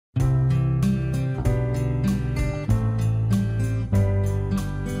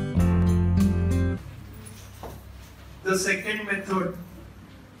The second method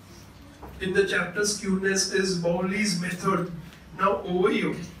in the chapter Skewness is Bowley's method. Now over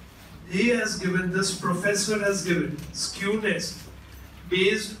here, he has given, this professor has given skewness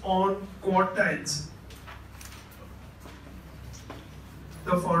based on quartiles.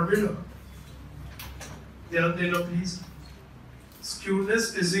 The formula, ध्यान देना please.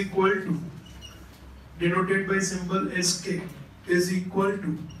 Skewness is equal to, denoted by symbol SK, is equal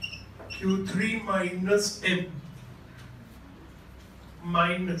to Q3 minus M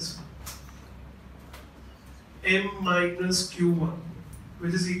minus M minus Q1,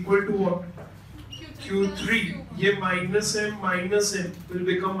 which is equal to what? Q3. ये minus M will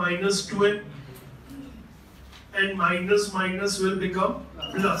become minus 2M, and minus minus will become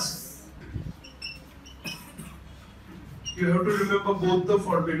plus. You have to remember both the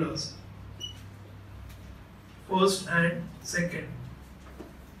formulas, first and second.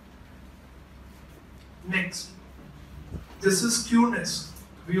 Next, this is skewness.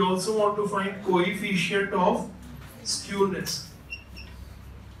 We also want to find coefficient of skewness,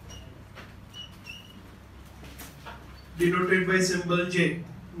 denoted by symbol J.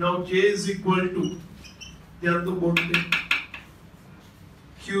 Now J is equal to,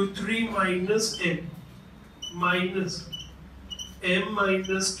 Q3 minus M minus M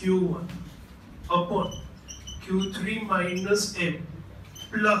minus Q1 upon Q3 minus M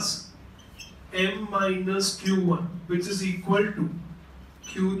plus M minus Q1, which is equal to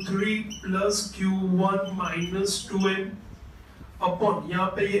Q3 plus Q1 minus 2M upon,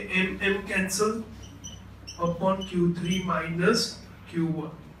 यहाँ पे ये M cancel, upon Q3 minus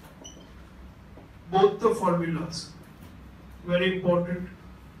Q1. Both the formulas, very important.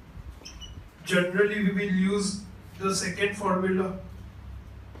 Generally we will use the second formula,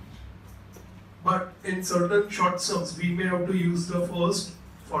 but in certain short sums we may have to use the first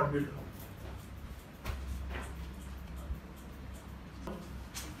formula.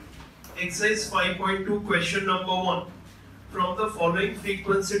 Exercise 5.2, question number 1. From the following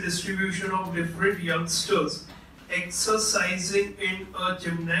frequency distribution of different youngsters exercising in a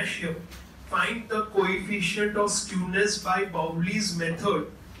gymnasium, find the coefficient of skewness by Bowley's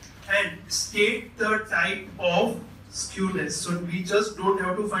method and state the type of skewness. So we just don't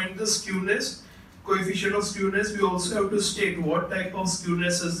have to find the skewness, coefficient of skewness, we also have to state what type of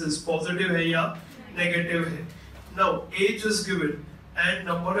skewness is this, positive hai ya negative hai. Now age is given and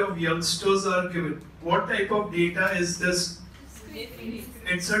number of youngsters are given. What type of data is this?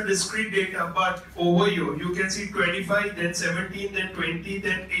 It's a discrete data, but over here you can see 25, then 17, then 20,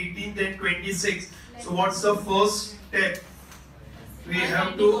 then 18, then 26. So what's the first step? We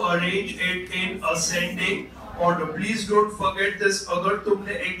have to arrange it in ascending order. Please don't forget this. अगर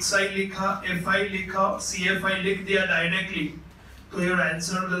तुमने XI लिखा, FI लिखा, CFI लिख दिया directly, so your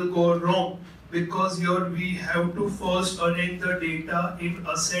answer will go wrong, because here we have to first arrange the data in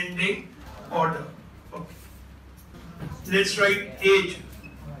ascending order. Okay. Let's write age,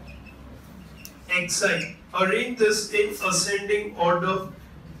 XI. Arrange this in ascending order.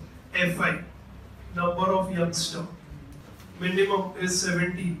 FI, number of youngster. Minimum is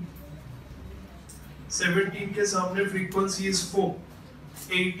 17. 17 के सामने frequency is 4.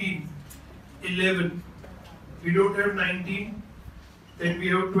 18, 11. We don't have 19. Then we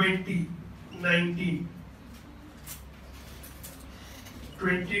have 20, 19,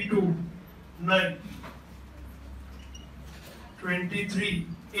 22, 9, 23,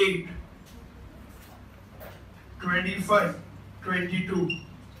 8, 25, 22,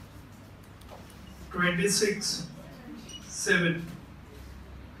 26, 7,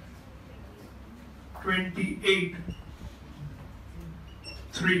 28,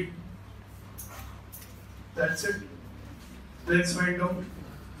 3. That's it. Let's find out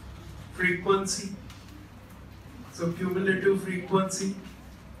frequency. So cumulative frequency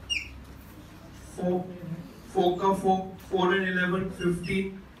 4 and 11,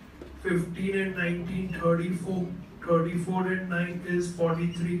 15, 15 and 19, 34, 34 and 9 is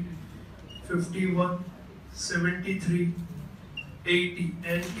 43, 51, 73, 80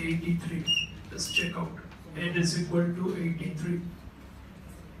 and 83. Just check out. N is equal to 83.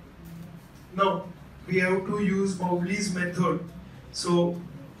 Now we have to use Bowley's method. So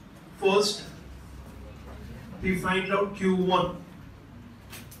first we find out Q1,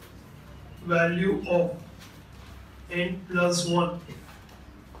 value of N plus 1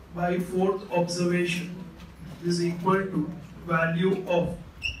 by fourth observation is equal to value of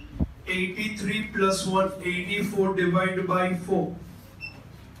 83 plus 1, 84 divided by 4,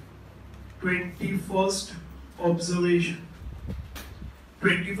 21st observation.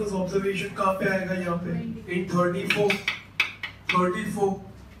 21st observation कहाँ पे आएगा यहाँ पे? In 34.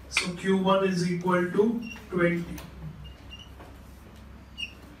 So Q1 is equal to 20.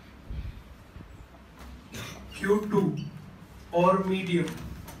 Q2 or medium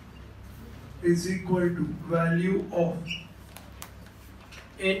is equal to value of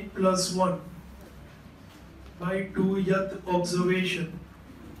n plus 1 by 2th observation,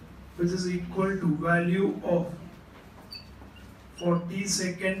 which is equal to value of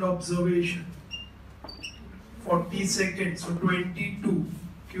 42nd observation. 40 seconds, so 22.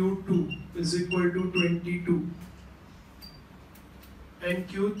 Q2 is equal to 22. And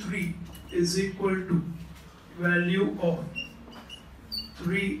Q3 is equal to value of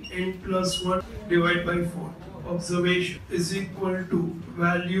 3n plus 1 divided by 4. Observation is equal to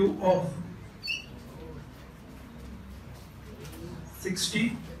value of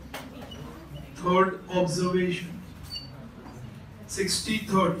 63rd observation.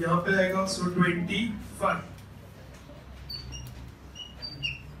 63rd यहाँ पे आएगा, so 25.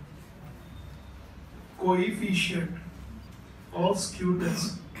 Coefficient of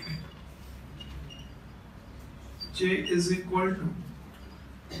skewness J is equal to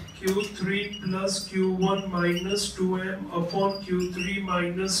Q3 plus Q1 minus 2m upon Q3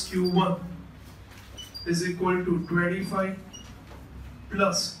 minus Q1 is equal to 25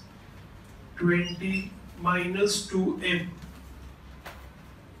 plus 20 minus 2m.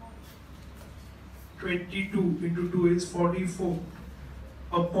 22 into 2 is 44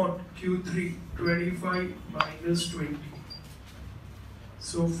 upon Q3 25 minus 20.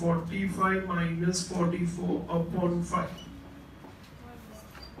 So 45 minus 44 upon 5.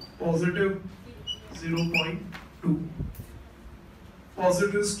 Positive 0.2.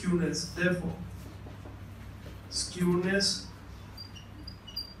 Positive skewness. Therefore, skewness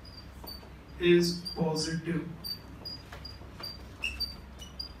is positive.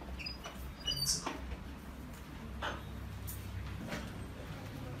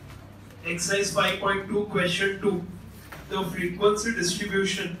 Exercise 5.2, question 2. The frequency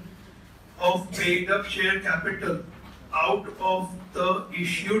distribution of paid up share capital out of the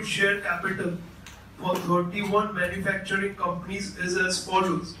issued share capital for 31 manufacturing companies is as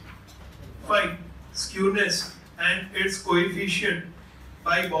follows. Find skewness and its coefficient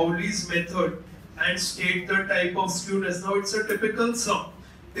by Bowley's method and state the type of skewness. Now it's a typical sum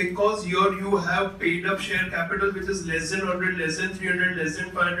because here you have paid up share capital which is less than 100, less than 300, less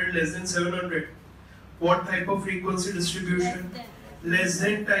than 500, less than 700. What type of frequency distribution? Less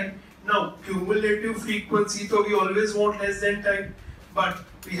than type. Now cumulative frequency, so we always want less than type, but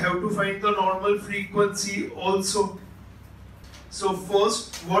we have to find the normal frequency also. So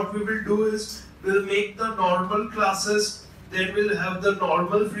first what we will do is we'll make the normal classes, then we'll have the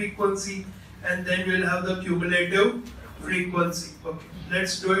normal frequency, and then we'll have the cumulative frequency. Okay,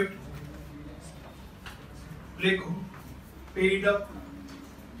 let's do it. Click paid up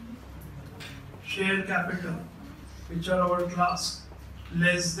share capital, which are our class,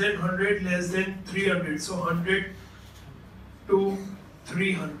 less than 100, less than 300. So 100 to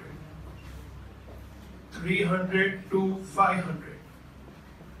 300, 300 to 500,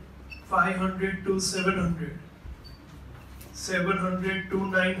 500 to 700, 700 to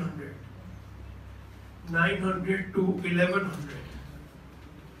 900, 900 to 1100,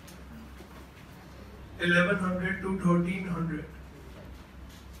 1100 to 1300.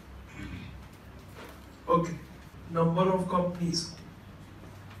 Okay, number of companies.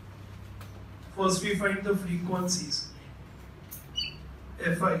 First we find the frequencies.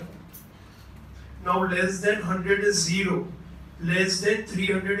 Fi. Now less than 100 is 0. Less than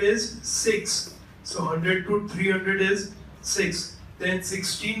 300 is 6. So 100 to 300 is 6. Then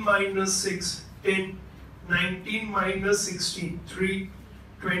 16 minus 6, 10. 19 minus 16, 3.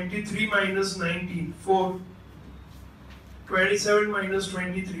 23 minus 19, 4. 27 minus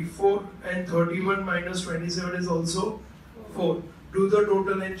 23, 4. And 31 minus 27 is also 4. Do the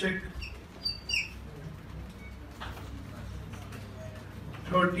total and check.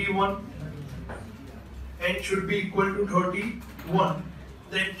 31 and should be equal to 31.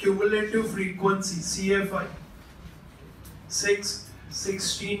 Then cumulative frequency CFI 6,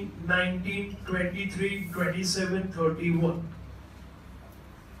 16, 19, 23, 27, 31.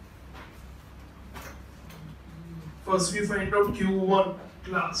 First we find out Q1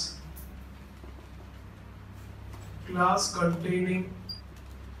 class. Class containing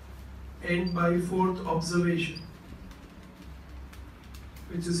n by 4th observation,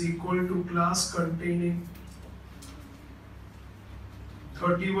 which is equal to class containing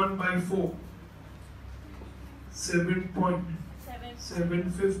 31 by 4,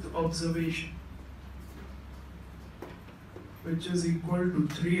 7.75th observation, which is equal to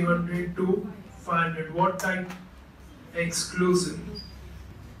 300 to 500. What type? Exclusive.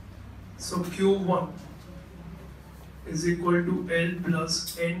 So Q1 is equal to L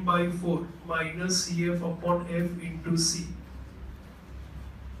plus N by 4 minus CF upon F into C.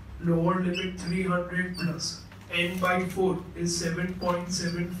 Lower limit 300 plus N by 4 is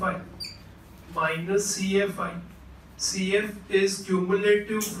 7.75 minus CFI. CF is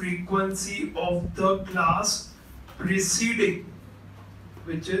cumulative frequency of the class preceding,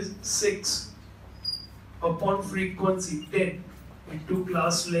 which is 6 upon frequency 10 into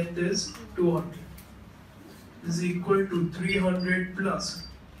class length is 200 is equal to 300 plus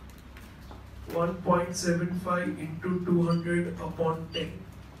 1.75 into 200 upon 10.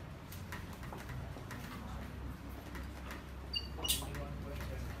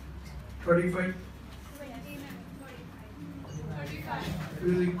 $35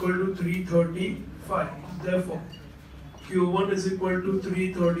 is equal to 335. Therefore, Q1 is equal to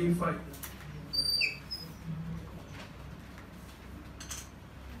 335.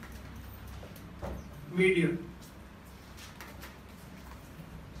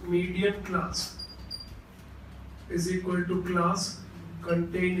 Median class is equal to class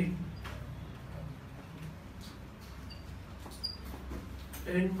containing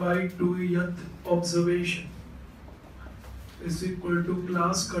N by 2th observation is equal to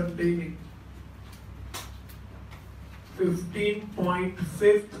class containing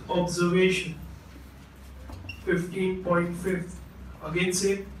 15.5th observation. 15.5th. Again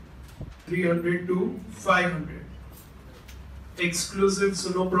say 300 to 500. Exclusive, so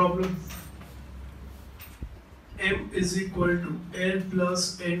no problem. M is equal to L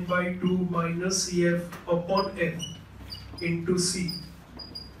plus N by 2 minus CF upon F into C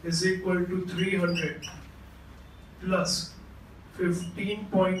is equal to 300 plus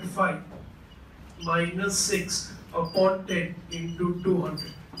 15.5 minus 6 upon 10 into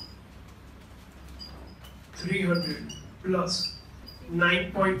 200. 300 plus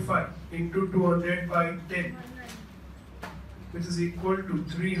 9.5 into 200 by 10, which is equal to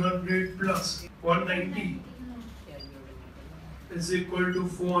 300 plus 190 is equal to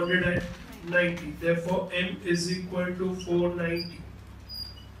 490. Therefore, M is equal to 490.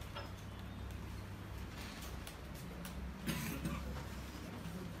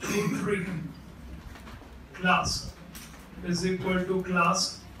 Q3 class is equal to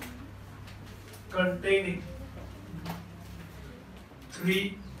class containing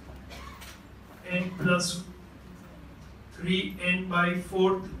 3n plus 3n by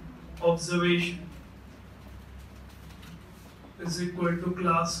 4th observation is equal to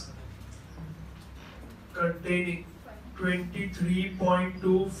class containing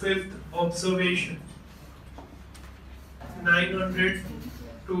 23.25th observation, 900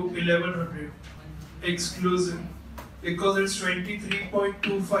 to 1100 exclusive, because it's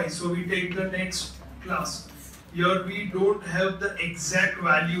 23.25, so we take the next class. Here we don't have the exact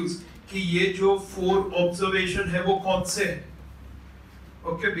values कि ये जो 4 observation है वो कौन से है,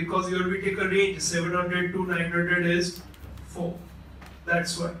 okay, because here we take a range 700 to 900 is 4.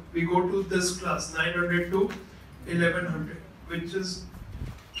 That's why we go to this class 900 to 1100, which is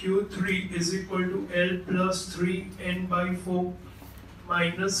Q3 is equal to L plus 3n by 4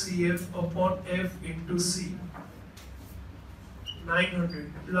 minus CF upon F into C.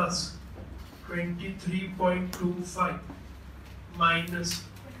 900 plus 23.25 minus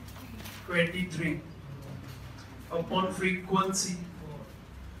 23 upon frequency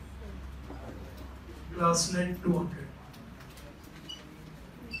class length 200.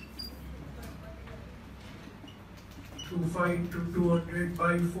 25 to 200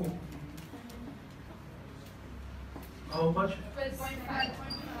 by 4. How much? 12.5.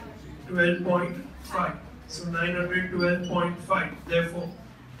 12.5. So 912.5. Therefore,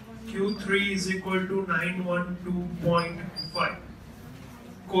 Q3 is equal to 912.5.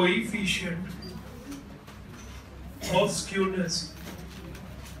 Coefficient of skewness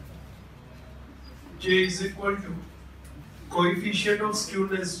J is equal to coefficient of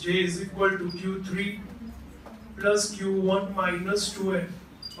skewness J is equal to Q3 plus Q1 minus 2n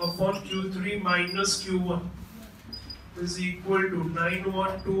upon Q3 minus Q1 is equal to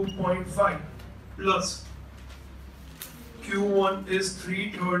 912.5 plus Q1 is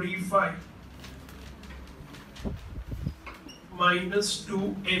 335 minus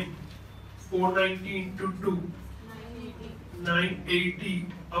 2m, 490 into 2, 980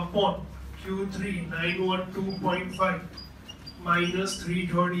 upon Q3, 912.5 minus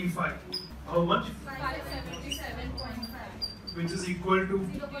 335. How much? 577.5. Which is equal to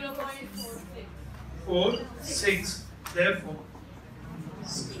 0.46. Therefore,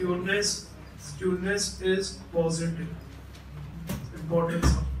 skewness is positive. Important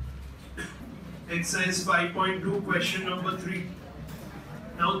sum. Exercise 5.2 question number 3.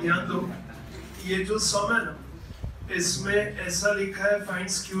 Now ध्यान दो, ये जो sum है ना, इसमें ऐसा लिखा है find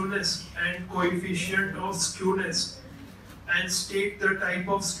skewness and coefficient of skewness and state the type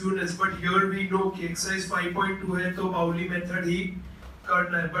of skewness, but here we know कि एक्सरसाइज 5.2 है तो बाउली मेथड ही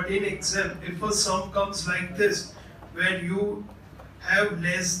करना है. But in exam if a some comes like this where you have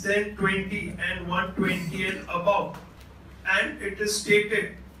less than 20 and 120 and above, and it is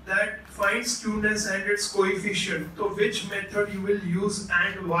stated that find skewness and its coefficient, so which method you will use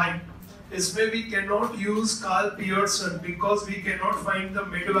and why? इसमें we cannot use Carl Pearson because we cannot find the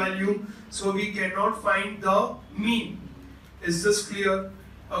mid value, so we cannot find the mean. Is this clear?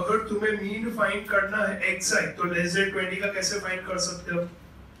 अगर तुम्हें mean find करना है xi तो less than 20 का कैसे find कर सकते हो?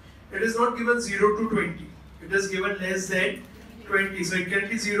 It is not given 0 to 20, it is given less than 20, so it can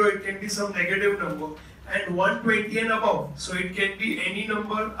be 0, it can be some negative number, and 120 and above, so it can be any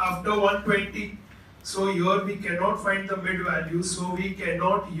number after 120. So here we cannot find the mid value, so we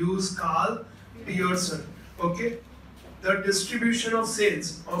cannot use Carl Pearson. Okay, the distribution of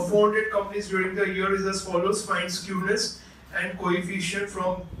sales of 400 companies during the year is as follows. Find skewness and coefficient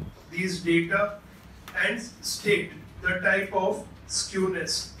from these data and state the type of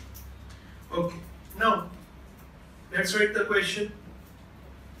skewness. Okay, now let's write the question.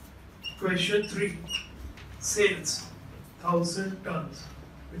 Question 3. Sales 1000 tons,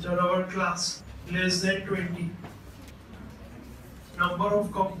 which are our class, less than 20. Number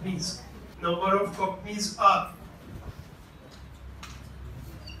of companies. Number of companies are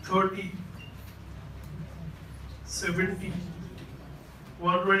 30, 70,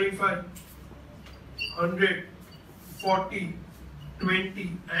 125, 100, 40,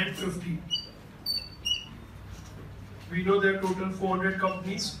 20 and 50. We know there are total 400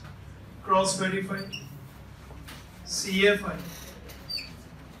 companies. Cross verify. CFI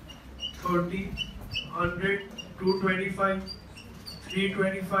 30, 100, 225,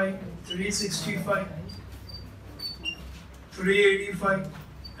 325, 365, 385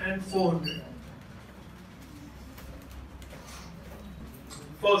 and 400.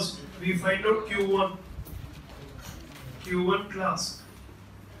 First, we find out Q1. Q1 class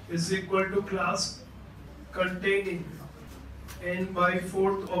is equal to class containing n by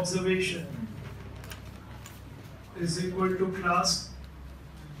 4th observation is equal to class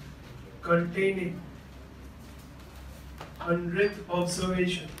containing 100th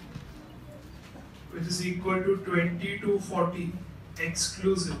observation, which is equal to 20 to 40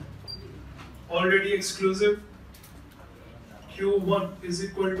 exclusive. Already exclusive. Q1 is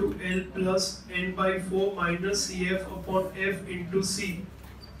equal to L plus n by 4 minus CF upon F into C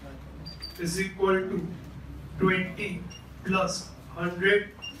is equal to 20 plus 100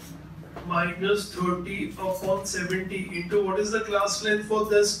 minus 30 upon 70 into what is the class length for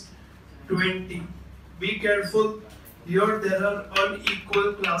this? 20. Be careful, here there are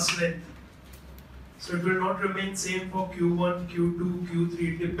unequal class length. So it will not remain same for Q1, Q2, Q3.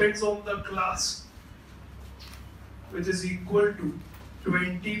 It depends on the class, which is equal to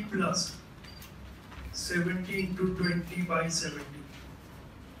 20 plus 70 into 20 by 70.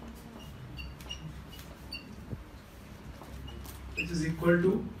 Which is equal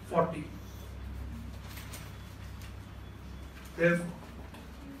to 40. Therefore,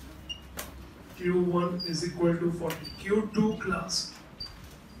 Q1 is equal to 40. Q2 class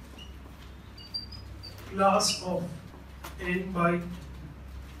of n by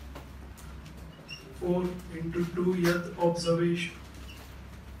 4 into 2th observation.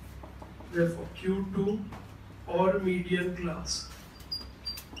 Therefore, Q2 or median class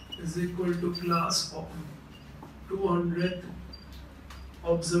is equal to class of 200th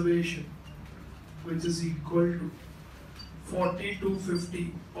observation, which is equal to 40 to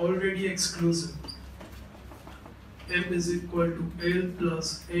 50, already exclusive. M is equal to L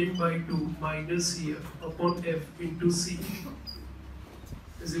plus n by 2 minus CF upon F into C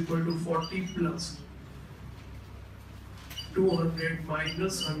is equal to 40 plus 200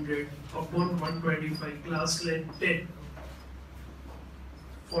 minus 100 upon 125, class length 10.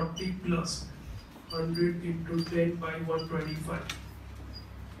 40 plus 100 into 10 by 125.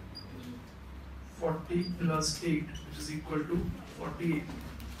 40 plus 8, which is equal to 48.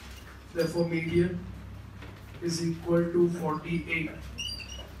 Therefore, median is equal to 48,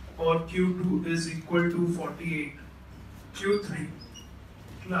 or Q2 is equal to 48. Q3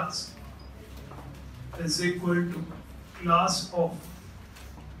 class is equal to class of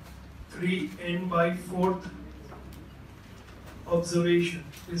 3n by 4th observation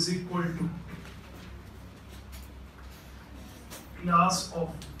is equal to class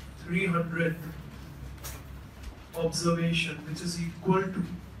of 300th observation, which is equal to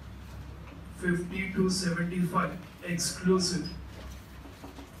 50 to 75 exclusive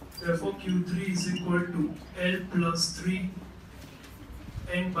Therefore, Q3 is equal to L plus 3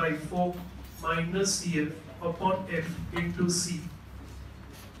 N by 4 minus CF upon F into C.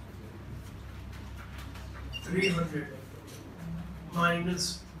 300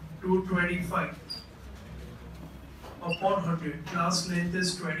 minus 225 upon 100. Class length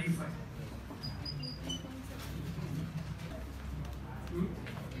is 25.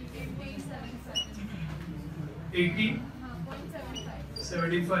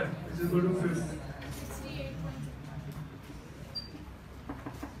 75 is equal to 50.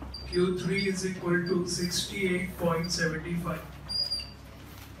 Q3 is equal to 68.75.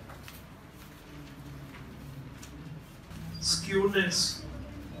 Skewness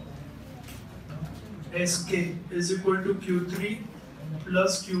SK is equal to Q3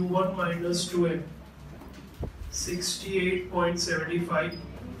 plus Q1 minus 2M. 68.75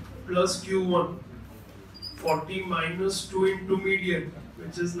 plus Q1, 40 minus 2 into median,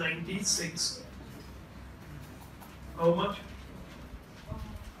 which is 96. How much?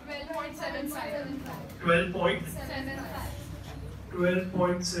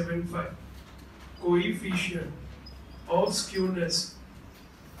 12.75. Coefficient of skewness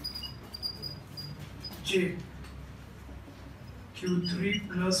J.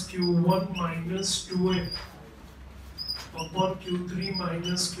 Q3 plus Q1 minus 2M upon Q3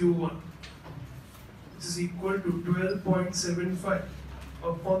 minus Q1, which is equal to 12.75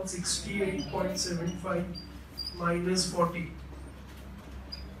 upon 68.75 minus 40.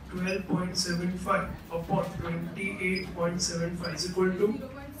 12.75 upon 28.75 is equal to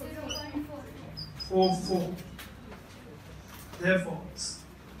 44. Therefore,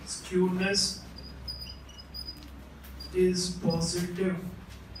 skewness is positive.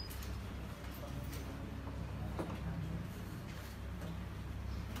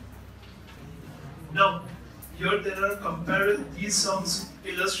 Now, here there are these sums,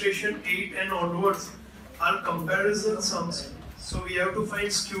 illustration 8 and onwards are comparison sums. So we have to find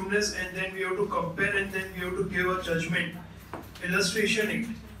skewness and then we have to compare and then we have to give a judgment. Illustration 8.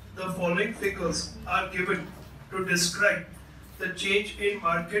 The following figures are given to describe the change in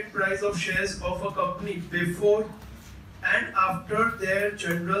market price of shares of a company before and after their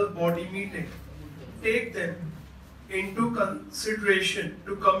general body meeting. Take them into consideration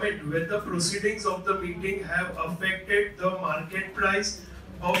to comment whether proceedings of the meeting have affected the market price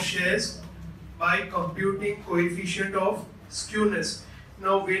of shares by computing coefficient of skewness.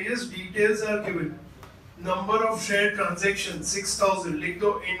 Now various details are given. Number of share transactions 6000, लिख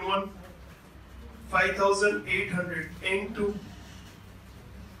दो N1 5800, N2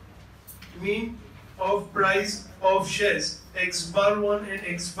 mean of price of shares X bar 1 and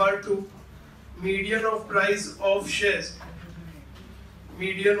X bar 2, median of price of shares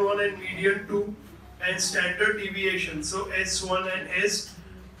median 1 and median 2, and standard deviation, so S1 and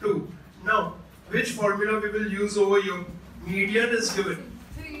S2. Now which formula we will use over here? Median is given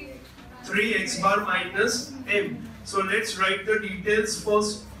 3x bar minus m. So let's write the details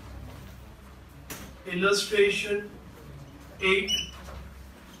first. Illustration 8,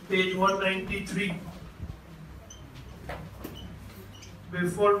 page 193.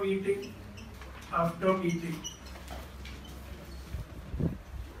 Before meeting, after meeting.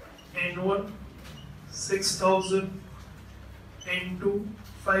 N1 6000, N2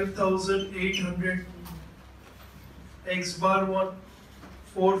 5800, X bar 1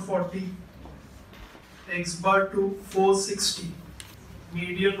 440, X bar 2 460,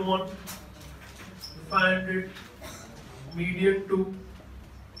 median 1 500, median 2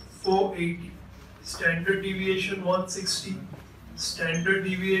 480, standard deviation 160, standard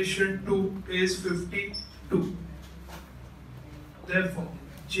deviation 2 is 52. Therefore,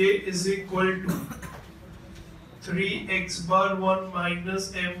 J is equal to 3x bar 1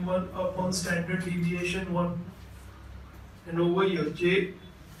 minus m1 upon standard deviation 1. And over here, J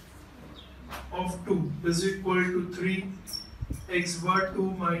of 2 is equal to 3 x bar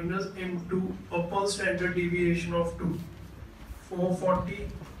 2 minus m2 upon standard deviation of 2. 440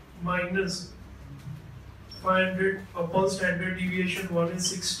 minus 500 upon standard deviation 1 is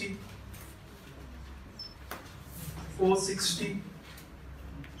 60. 460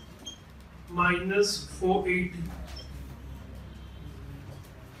 minus 480,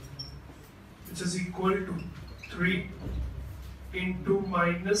 which is equal to 3 into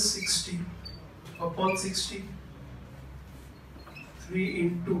minus 60 upon 60, 3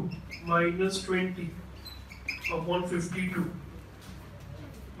 into minus 20 upon 52,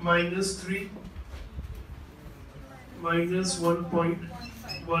 minus 3 minus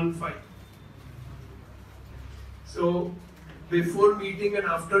 1.15. So before meeting and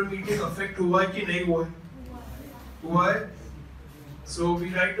after meeting affect हुआ है कि नहीं हुआ है? हुआ है. So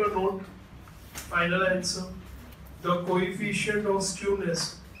we write a note, final answer. The coefficient of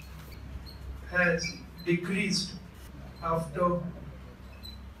skewness has decreased after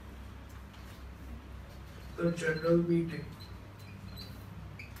the general meeting.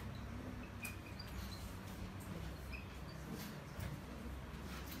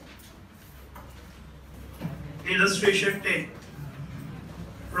 Illustration 10.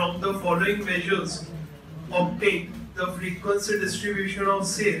 From the following measures, obtain the frequency distribution of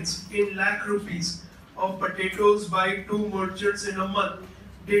sales in lakh rupees of potatoes by two merchants in a month.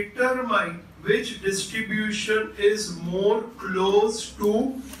 Determine which distribution is more close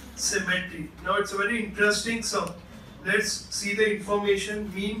to symmetry. Now it's a very interesting sum. Let's see the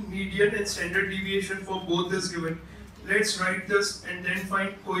information, mean, median and standard deviation for both is given. Let's write this and then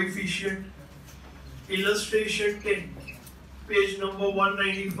find coefficient. Illustration 10, page number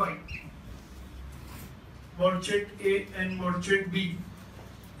 195. Merchant A and merchant B.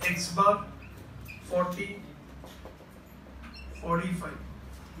 X bar 40, 45.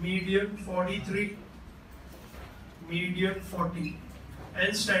 Median 43, median 40.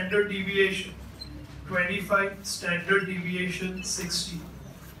 And standard deviation 25, standard deviation 60.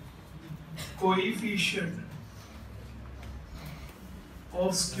 Coefficient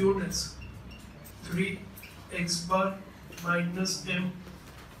of skewness 3 x bar minus m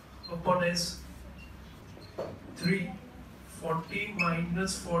upon s. 3 40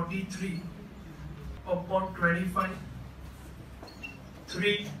 minus 43 upon 25.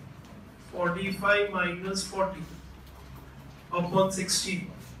 3 45 minus 40 upon 16.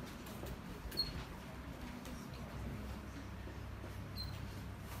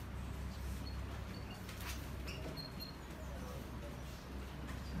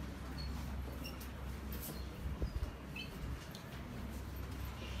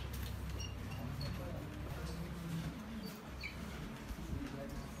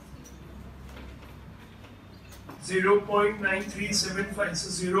 Zero 0.9375, so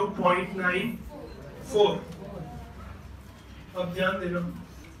 0.94. अब ध्यान देना.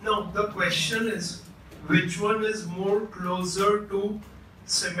 Now the question is, which one is more closer to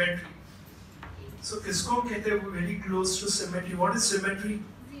symmetry? So किसको कहते हैं very close to symmetry? What is symmetry?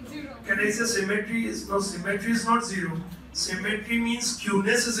 Zero. Can I say symmetry is no? Symmetry is not zero. Symmetry means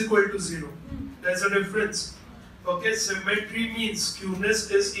skewness is equal to zero. There's a difference. Okay, symmetry means skewness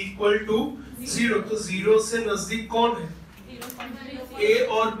is equal to zero. तो zero से नजदीक कौन है? A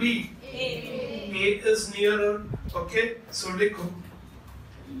or B? A is nearer. Okay, so लिखो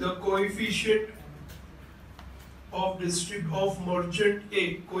the coefficient of merchant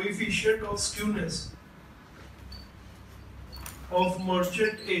A, coefficient of skewness of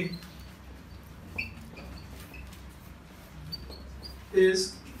merchant A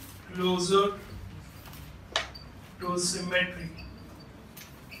is closer to symmetry.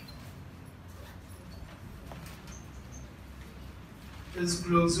 Is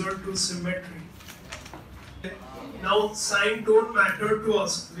closer to symmetry. Now sign don't matter to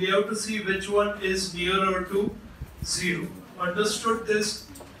us. We have to see which one is nearer to 0. Understood this?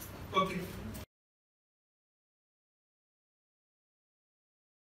 Okay.